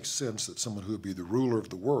only makes sense that someone who would be the ruler of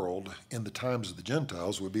the world in the times of the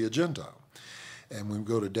Gentiles would be a Gentile. And when we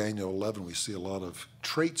go to Daniel 11, we see a lot of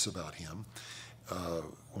traits about him.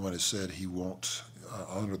 One is said he won't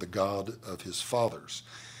honor the God of his fathers.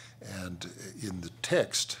 And in the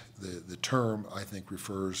text, the term, I think,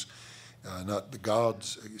 refers not the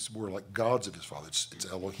gods, it's more like gods of his father. It's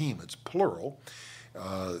Elohim, it's plural.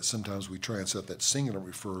 Sometimes we translate that singular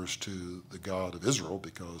refers to the God of Israel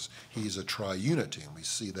because he's a triunity, and we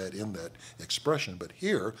see that in that expression. But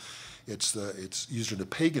here, it's used in a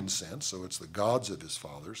pagan sense, so it's the gods of his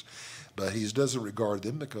fathers. But he doesn't regard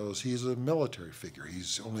them because he's a military figure.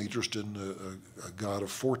 He's only interested in a god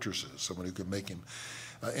of fortresses, someone who can make him,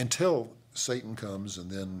 until Satan comes and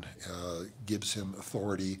then gives him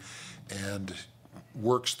authority and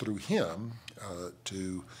works through him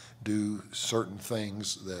to do certain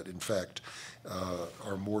things that, in fact,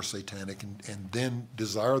 are more satanic and then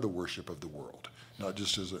desire the worship of the world, not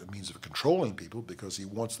just as a means of controlling people, because he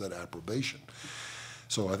wants that approbation.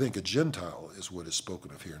 So I think a Gentile is what is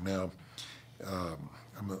spoken of here. Now,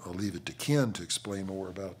 I'll leave it to Ken to explain more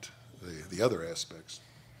about the other aspects.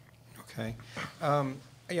 Okay.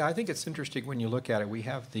 Yeah, I think it's interesting when you look at it. We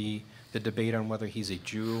have the debate on whether he's a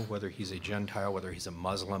Jew, whether he's a Gentile, whether he's a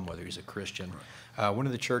Muslim, whether he's a Christian. One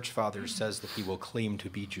of the church fathers says that he will claim to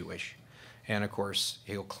be Jewish. And of course,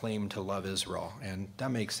 he'll claim to love Israel. And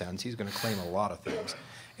that makes sense. He's going to claim a lot of things.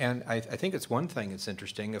 And I think it's one thing that's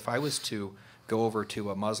interesting. If I was to go over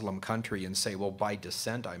to a Muslim country and say, well, by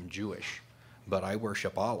descent, I'm Jewish, but I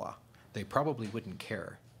worship Allah, they probably wouldn't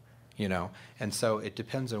care. You know, and so it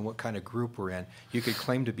depends on what kind of group we're in. You could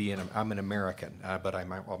claim to be I'm an American, but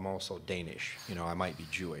I'm also Danish. You know, I might be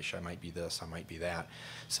Jewish, I might be this, I might be that.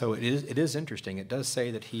 So it is interesting. It does say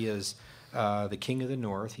that he is the king of the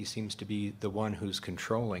north. He seems to be the one who's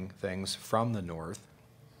controlling things from the north.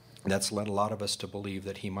 That's led a lot of us to believe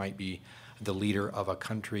that he might be the leader of a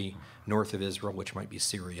country north of Israel, which might be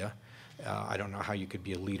Syria. I don't know how you could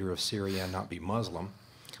be a leader of Syria and not be Muslim.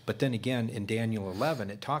 But then again, in Daniel 11,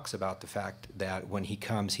 it talks about the fact that when he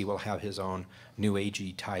comes, he will have his own New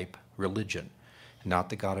Agey type religion, not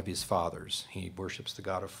the God of his fathers. He worships the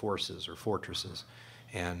God of forces or fortresses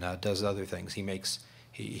and does other things.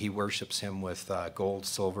 He worships him with gold,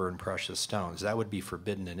 silver, and precious stones. That would be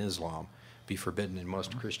forbidden in Islam, be forbidden in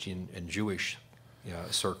most Christian and Jewish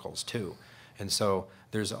circles too. And so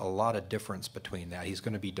there's a lot of difference between that. He's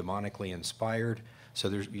going to be demonically inspired. So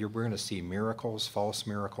we're going to see miracles, false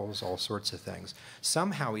miracles, all sorts of things.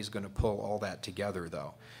 Somehow he's going to pull all that together,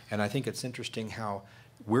 though. And I think it's interesting how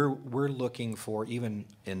we're looking for, even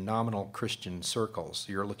in nominal Christian circles,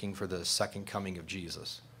 you're looking for the second coming of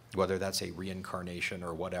Jesus, whether that's a reincarnation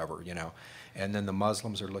or whatever, you know. And then the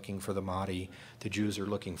Muslims are looking for the Mahdi. The Jews are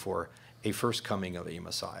looking for a first coming of a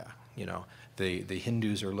Messiah, you know. The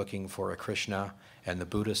Hindus are looking for a Krishna, and the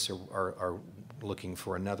Buddhists are looking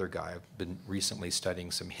for another guy. I've been recently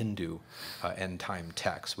studying some Hindu end-time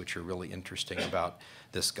texts, which are really interesting about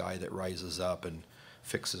this guy that rises up and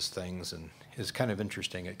fixes things, and is kind of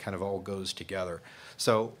interesting. It kind of all goes together.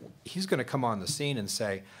 So he's going to come on the scene and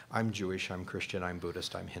say, I'm Jewish, I'm Christian, I'm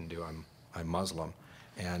Buddhist, I'm Hindu, I'm Muslim,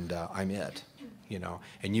 and I'm it, you know.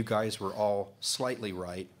 And you guys were all slightly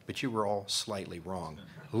right, but you were all slightly wrong.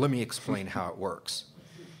 Let me explain how it works.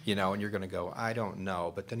 You know, and you're going to go, I don't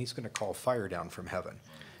know. But then he's going to call fire down from heaven.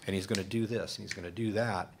 And he's going to do this, and he's going to do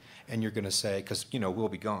that. And you're going to say, because, you know, we'll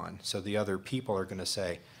be gone. So the other people are going to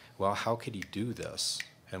say, well, how could he do this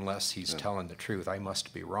unless he's telling the truth? I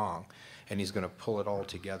must be wrong. And he's going to pull it all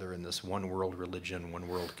together in this one world religion, one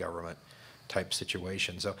world government type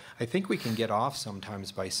situation. So I think we can get off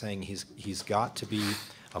sometimes by saying he's got to be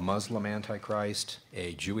a Muslim Antichrist,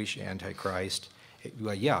 a Jewish Antichrist.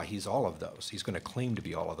 Well, yeah, he's all of those. He's going to claim to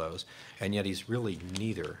be all of those, and yet he's really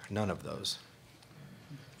none of those.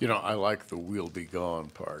 You know, I like the "we'll be gone"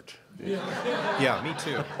 part. Yeah, me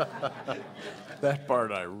too. That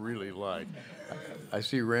part I really like. I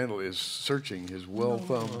see Randall is searching his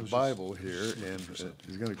well-thumbed Bible here, and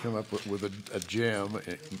he's going to come up with a gem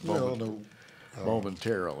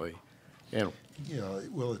momentarily. And Yeah,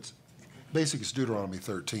 well, it's Deuteronomy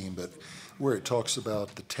 13, but where it talks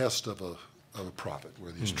about the test of of a prophet,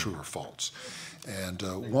 whether he's true or false. And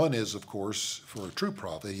one is, of course, for a true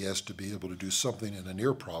prophet, he has to be able to do something in a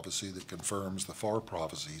near prophecy that confirms the far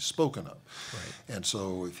prophecy he's spoken of. Right. And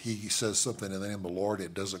so if he says something in the name of the Lord,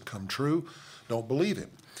 it doesn't come true, don't believe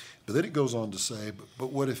him. But then it goes on to say,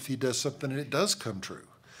 but what if he does something and it does come true?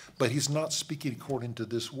 But he's not speaking according to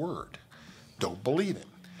this word. Don't believe him.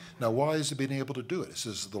 Now, why is he being able to do it? It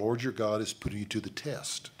says, the Lord your God is putting you to the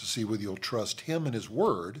test to see whether you'll trust him and his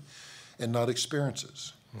word and not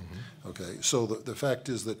experiences. Mm-hmm. Okay, so the fact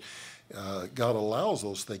is that God allows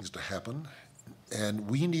those things to happen, and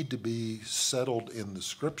we need to be settled in the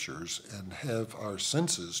scriptures and have our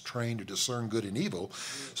senses trained to discern good and evil,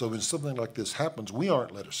 so when something like this happens, we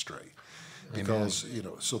aren't led astray. Because, you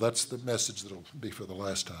know, so that's the message that'll be for the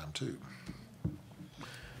last time, too.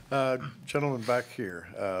 Gentleman back here,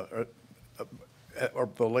 or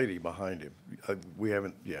the lady behind him. We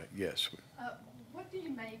haven't, yes. What do you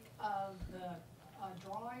make of the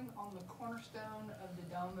drawing on the cornerstone of the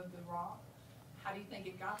Dome of the Rock? How do you think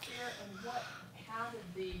it got there, and how did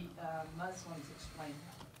the Muslims explain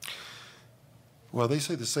that? Well, they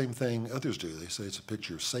say the same thing others do. They say it's a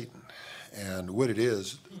picture of Satan. And what it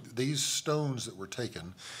is, these stones that were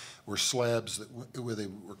taken were slabs that where they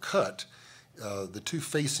were cut. The two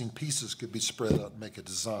facing pieces could be spread out and make a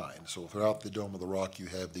design. So throughout the Dome of the Rock, you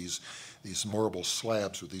have these marble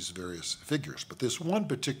slabs with these various figures. But this one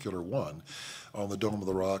particular one on the Dome of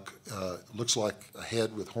the Rock looks like a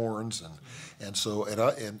head with horns, and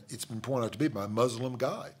it's been pointed out to me by Muslim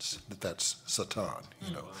guides that that's Satan.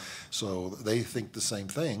 You know, so they think the same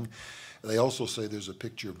thing. They also say there's a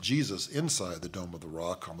picture of Jesus inside the Dome of the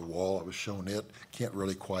Rock on the wall. I was shown it. Can't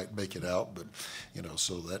really quite make it out, but, you know,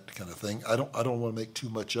 so that kind of thing. I don't want to make too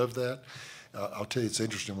much of that. I'll tell you, it's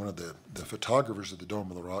interesting. One of the photographers at the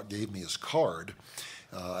Dome of the Rock gave me his card.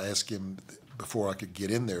 I asked him before I could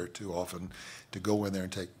get in there too often to go in there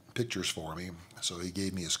and take pictures for me. So he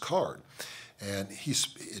gave me his card. And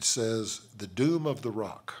it says, the Doom of the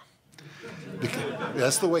Rock.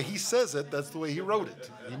 That's the way he says it. That's the way he wrote it.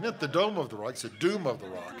 He meant the Dome of the Rock. He said Doom of the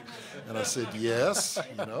Rock. And I said, yes,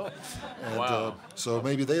 you know. And wow. So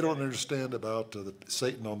maybe they don't understand about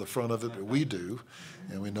Satan on the front of it, but we do.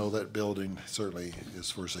 And we know that building certainly is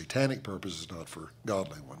for satanic purposes, not for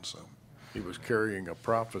godly ones. So He was carrying a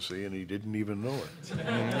prophecy, and he didn't even know it.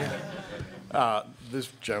 This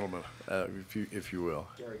gentleman, if you will.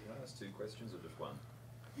 Gary, can I ask two questions or just one?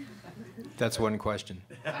 That's one question.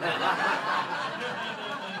 It's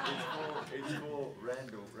for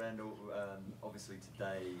Randall. Randall, obviously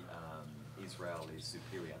today Israel is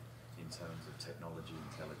superior in terms of technology,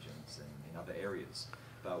 intelligence, and in other areas.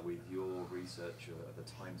 But with your research, at the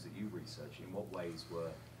times that you research, in what ways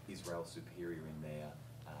were Israel superior in their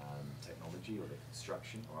technology or their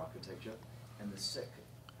construction or architecture? And the second,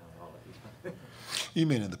 I'll let you know. you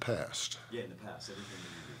mean in the past? Yeah, in the past, everything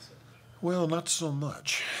that you research. Well, not so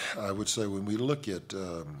much. I would say when we look at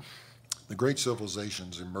the great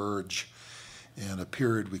civilizations emerge in a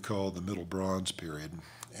period we call the Middle Bronze period,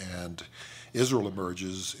 and Israel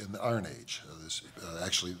emerges in the Iron Age,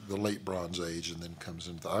 actually the Late Bronze Age, and then comes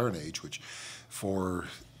into the Iron Age, which for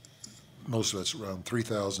most of it's around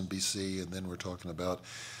 3000 BC, and then we're talking about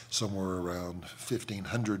somewhere around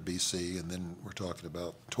 1500 BC, and then we're talking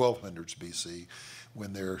about 1200s BC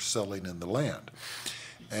when they're settling in the land.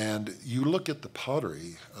 And you look at the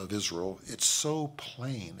pottery of Israel, it's so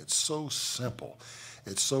plain, it's so simple,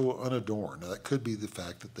 it's so unadorned. Now, that could be the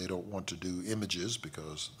fact that they don't want to do images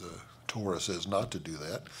because the Torah says not to do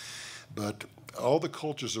that. But all the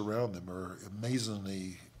cultures around them are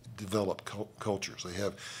amazingly developed cultures. They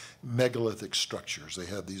have megalithic structures. They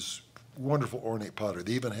have these wonderful ornate pottery.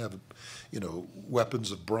 They even have,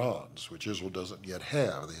 weapons of bronze, which Israel doesn't yet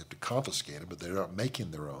have. They have to confiscate them, but they're not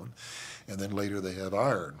making their own. And then later they have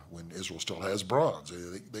iron when Israel still has bronze.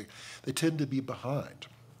 They tend to be behind.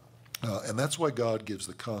 And that's why God gives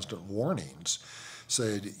the constant warnings,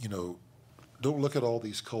 said, don't look at all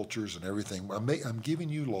these cultures and everything. I'm giving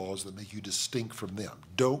you laws that make you distinct from them.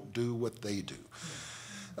 Don't do what they do.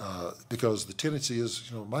 Because the tendency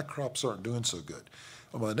is, my crops aren't doing so good.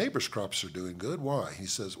 Well, my neighbor's crops are doing good. Why? He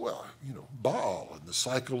says, well, Baal and the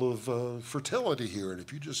cycle of fertility here. And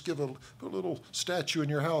if you just give a little statue in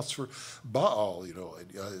your house for Baal,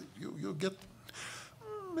 you'll get,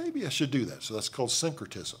 maybe I should do that. So that's called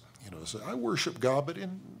syncretism. So I worship God, but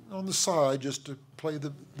on the side, just to play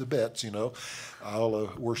the bets,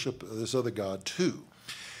 I'll worship this other God too.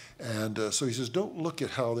 And so he says, don't look at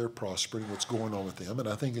how they're prospering, what's going on with them. And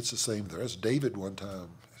I think it's the same there. As David one time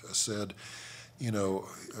said, he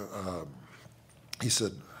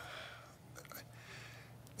said,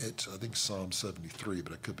 it's, I think Psalm 73,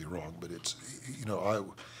 but I could be wrong, but it's, you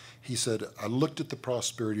know, he said, I looked at the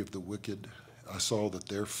prosperity of the wicked. I saw that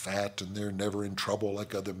they're fat and they're never in trouble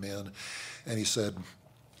like other men. And he said,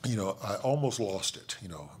 you know, I almost lost it, you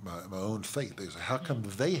know, my own faith. He said, how come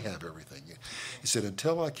they have everything? He said,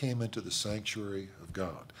 until I came into the sanctuary of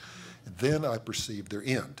God, and then I perceived their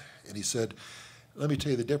end. And he said, let me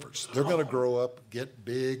tell you the difference. They're going to grow up, get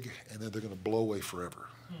big, and then they're going to blow away forever.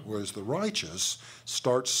 Whereas the righteous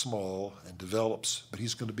starts small and develops, but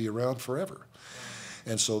he's going to be around forever.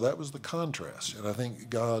 And so that was the contrast. And I think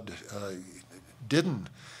God didn't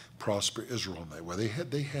prosper Israel in that way.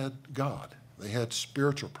 They had God. They had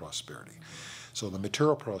spiritual prosperity. So the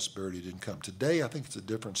material prosperity didn't come. Today, I think it's a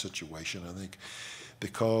different situation. I think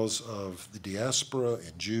because of the diaspora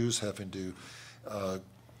and Jews having to,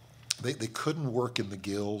 they couldn't work in the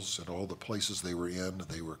guilds and all the places they were in.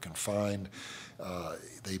 They were confined.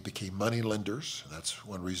 They became money lenders. That's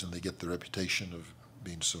one reason they get the reputation of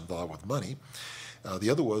being so involved with money.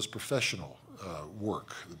 The other was professional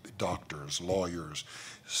work. Doctors, lawyers,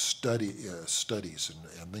 studies,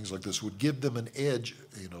 and things like this would give them an edge,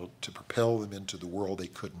 you know, to propel them into the world they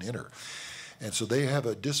couldn't enter. And so they have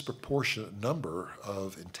a disproportionate number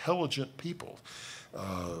of intelligent people,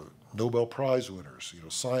 Nobel Prize winners, you know,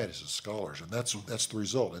 scientists, scholars, and that's the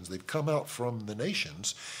result. And as they've come out from the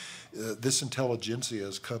nations, this intelligentsia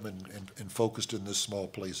has come and focused in this small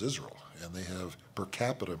place, Israel, and they have per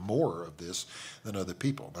capita more of this than other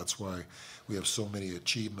people. That's why we have so many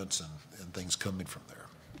achievements and things coming from there.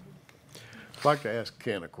 I'd like to ask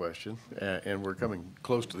Ken a question, and we're coming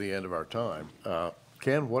close to the end of our time.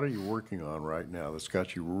 Ken, what are you working on right now that's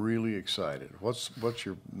got you really excited? What's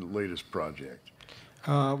your latest project?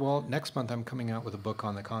 Well, next month I'm coming out with a book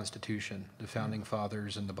on the Constitution, the Founding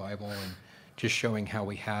Fathers and the Bible, and just showing how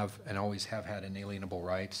we have and always have had inalienable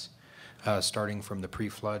rights, starting from the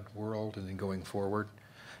pre-flood world and then going forward.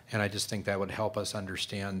 And I just think that would help us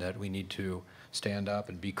understand that we need to stand up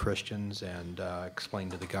and be Christians and explain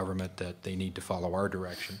to the government that they need to follow our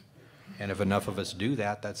direction. And if enough of us do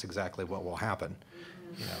that, that's exactly what will happen.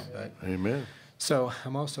 You know, but, Amen. so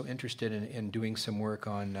I'm also interested in doing some work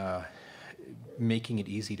on making it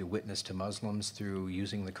easy to witness to Muslims through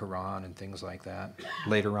using the Quran and things like that.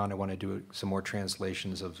 Later on, I want to do some more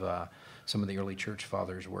translations of some of the early church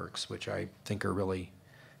fathers' works, which I think are really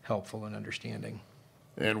helpful in understanding.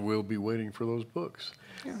 And we'll be waiting for those books.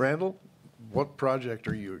 Yeah. Randall, what project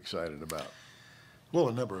are you excited about? Well,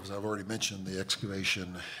 a number of us. I've already mentioned the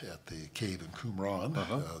excavation at the cave in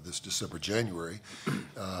Qumran this December, January.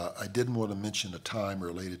 I didn't want to mention a time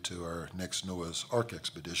related to our next Noah's Ark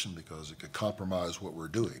expedition because it could compromise what we're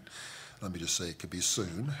doing. Let me just say it could be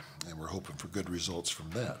soon, and we're hoping for good results from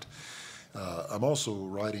that. I'm also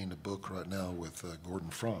writing a book right now with Gordon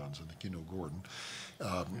Franz. I think you know Gordon.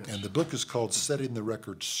 Yes. And the book is called Setting the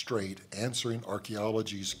Record Straight, Answering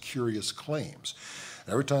Archaeology's Curious Claims.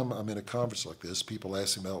 Every time I'm in a conference like this, people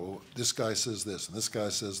ask me about, well, this guy says this and this guy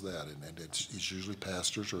says that, and it's usually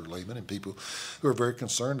pastors or laymen and people who are very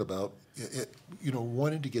concerned about you know,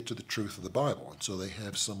 wanting to get to the truth of the Bible, and so they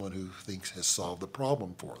have someone who thinks has solved the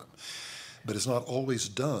problem for them. But it's not always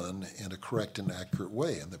done in a correct and accurate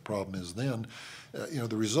way, and the problem is then, you know,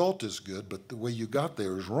 the result is good, but the way you got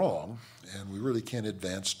there is wrong, and we really can't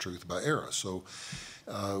advance truth by error. So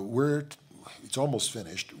it's almost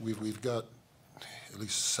finished. We've got at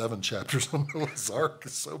least 7 chapters on Noah's Ark.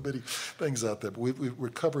 So many things out there. But we're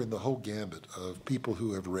covering the whole gambit of people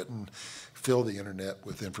who have written, fill the internet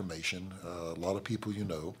with information, a lot of people you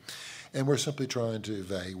know. And we're simply trying to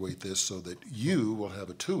evaluate this so that you will have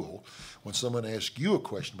a tool when someone asks you a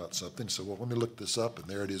question about something. So, well, let me look this up, and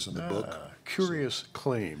there it is in the book. Curious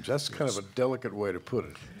claims. That's kind of a delicate way to put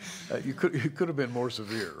it. You could have been more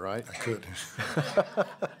severe, right? I could.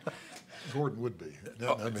 Gordon would be.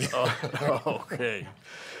 Not me. Okay.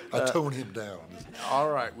 I tone him down. All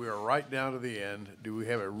right, we are right down to the end. Do we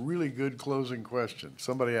have a really good closing question?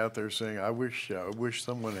 Somebody out there saying, I wish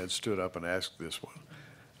someone had stood up and asked this one.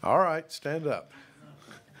 All right, stand up.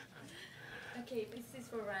 Okay, this is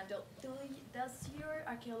for Randall. Does your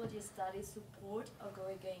archaeology study support or go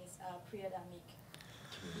against pre-Adamic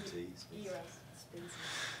eras, spaces?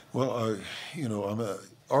 Well, you know, I'm an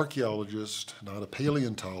archaeologist, not a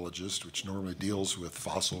paleontologist, which normally deals with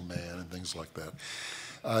fossil man and things like that.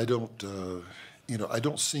 I don't, you know, I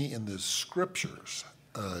don't see in the scriptures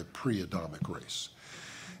a pre-Adamic race.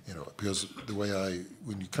 You know, because the way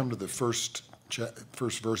when you come to the first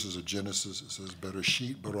verses of Genesis, it says,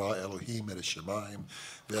 Bereshit bara Elohim et Shemayim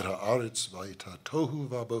v'et ha'aretz v'ayita tohu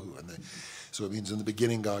v'abohu. And so it means in the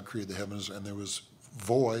beginning God created the heavens and there was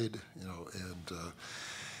void, you know,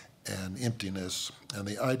 and emptiness. And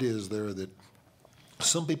the idea is there that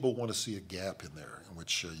some people want to see a gap in there in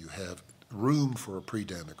which you have room for a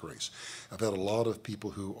pre-Adamic race. I've had a lot of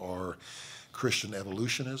people who are Christian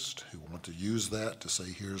evolutionists who want to use that to say,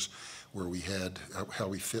 here's where we had, how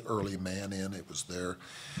we fit early man in, it was there.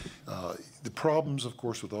 The problems, of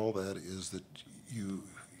course, with all that is that you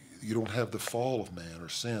don't have the fall of man or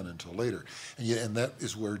sin until later. And that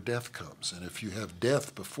is where death comes. And if you have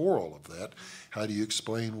death before all of that, how do you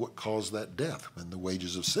explain what caused that death when the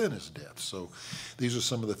wages of sin is death? So these are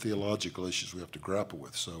some of the theological issues we have to grapple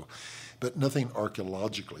with. So, but nothing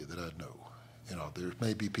archaeologically that I know. You know, there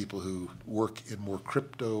may be people who work in more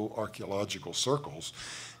crypto-archaeological circles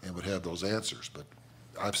and would have those answers, but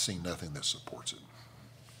I've seen nothing that supports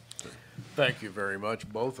it. Thank you very much,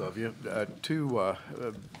 both of you. Two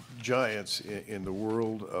giants in the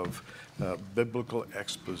world of biblical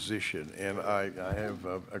exposition, and I have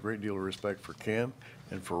a great deal of respect for Ken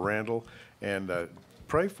and for Randall, and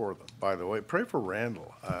pray for them, by the way. Pray for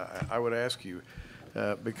Randall. I would ask you,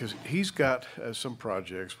 because he's got some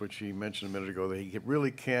projects, which he mentioned a minute ago, that he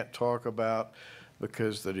really can't talk about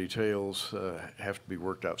because the details have to be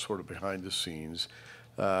worked out sort of behind the scenes.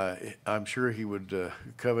 I'm sure he would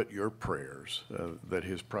covet your prayers that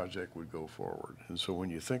his project would go forward. And so when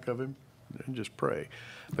you think of him, then just pray,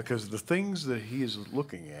 because the things that he is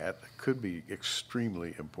looking at could be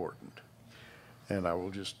extremely important. And I will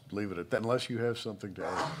just leave it at that, unless you have something to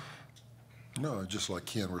add. No, just like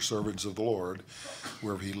Ken, we're servants of the Lord.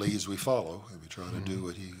 Wherever he leads, we follow, and we try to do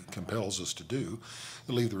what he compels us to do,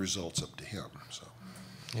 and leave the results up to him. So,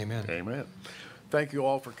 Amen. Amen. Thank you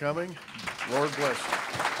all for coming. Lord bless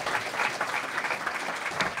you.